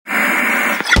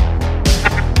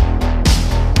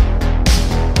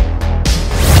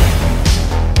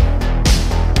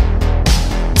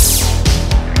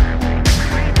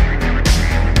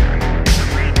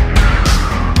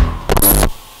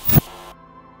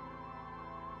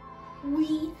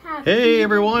Hey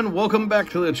everyone, welcome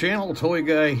back to the channel. Toy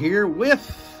Guy here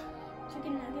with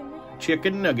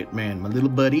Chicken Nugget Man, my little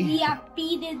buddy. We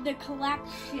updated the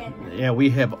collection. Yeah,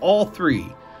 we have all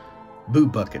three Boo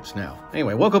Buckets now.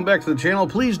 Anyway, welcome back to the channel.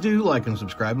 Please do like and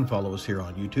subscribe and follow us here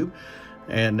on YouTube.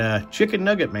 And Chicken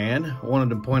Nugget Man wanted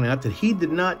to point out that he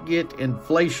did not get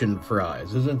inflation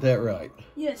fries. Isn't that right?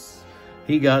 Yes.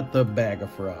 He got the bag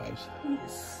of fries.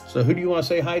 Yes. So who do you want to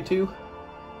say hi to?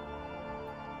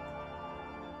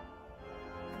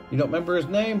 You don't remember his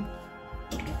name?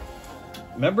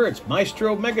 Remember, it's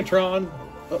Maestro Megatron.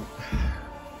 Oh.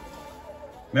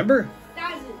 Remember?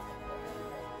 That was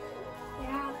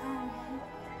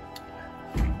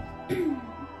it. Yeah,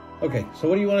 Okay, so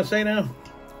what do you want to say now?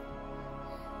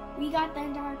 we got the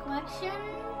entire collection.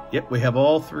 Yep, we have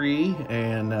all three.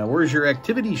 And where's your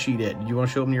activity sheet at? Did you want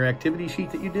to show them your activity sheet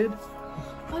that you did?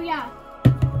 Oh, yeah.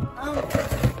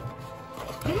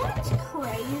 You know what's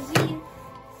crazy?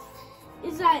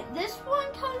 Is that this one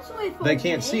comes with They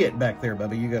can't see it back there,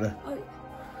 Bubba. You gotta...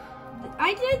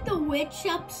 I did the witch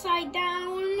upside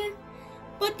down,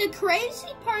 but the crazy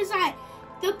part is that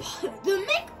the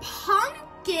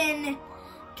McPumpkin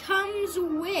comes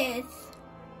with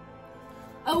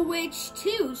a witch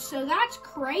too, so that's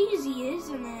crazy,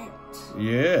 isn't it?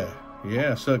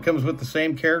 Yeah. So it comes with the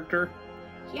same character?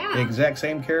 Yeah. The exact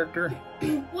same character?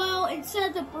 Well, instead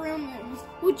of the broom, it was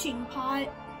witching pot.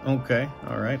 Okay,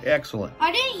 all right, excellent.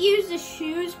 I didn't use the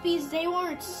shoes because they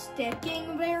weren't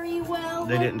sticking very well.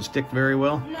 They didn't stick very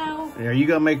well? No. Are you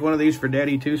gonna make one of these for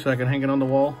Daddy too so I can hang it on the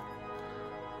wall?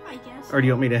 I guess. Or do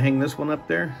you want me to hang this one up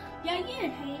there? Yeah, you can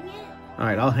hang it. All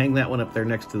right, I'll hang that one up there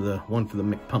next to the one for the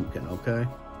McPumpkin, okay?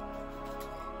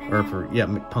 And Or then, for, yeah,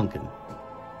 McPumpkin.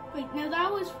 wait, no,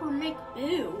 that was for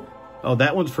McBoo. Oh,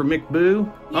 that one's for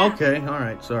McBoo? Yeah. Okay, all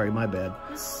right, sorry, my bad.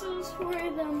 This is for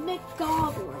the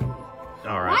McGoblin.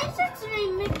 All Why right. is its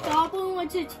name McGoblin when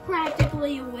it's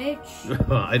practically a witch?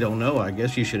 I don't know. I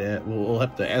guess you should. We'll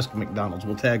have to ask McDonald's.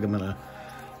 We'll tag them in a.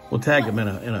 We'll tag them in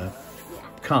a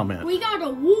comment. We got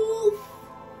a wolf.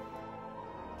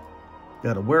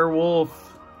 Got a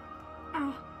werewolf.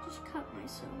 Ah, just cut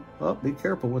myself. Oh, be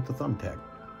careful with the thumbtack.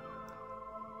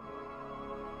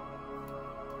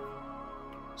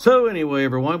 So anyway,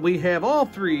 everyone, we have all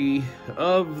three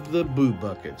of the Boo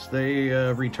Buckets. They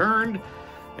returned.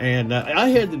 And I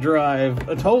had to drive.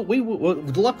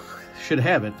 Luck should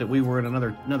have it that we were in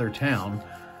another town,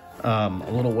 a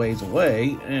little ways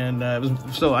away, and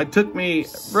so it took me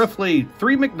roughly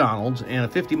 3 McDonald's and a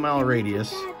 50-mile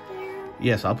radius.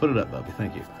 Yes, I'll put it up, Bubby.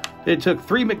 Thank you. It took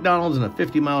 3 McDonald's and a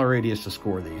 50-mile radius to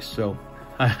score these. So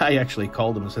I actually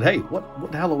called them and said, "Hey,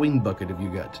 what Halloween bucket have you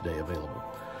got today available?"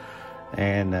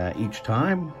 And each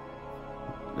time,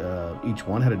 each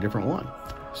one had a different one.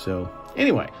 So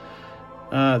anyway.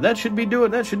 That should do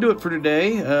it for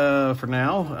today. For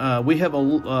now, we have a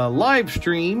live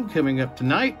stream coming up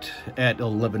tonight at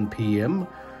 11 p.m.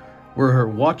 We're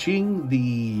watching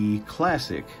the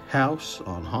classic House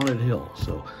on Haunted Hill.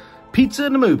 So, pizza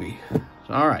and a movie.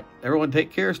 All right, everyone,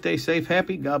 take care, stay safe,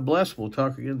 happy. God bless. We'll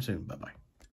talk again soon. Bye bye.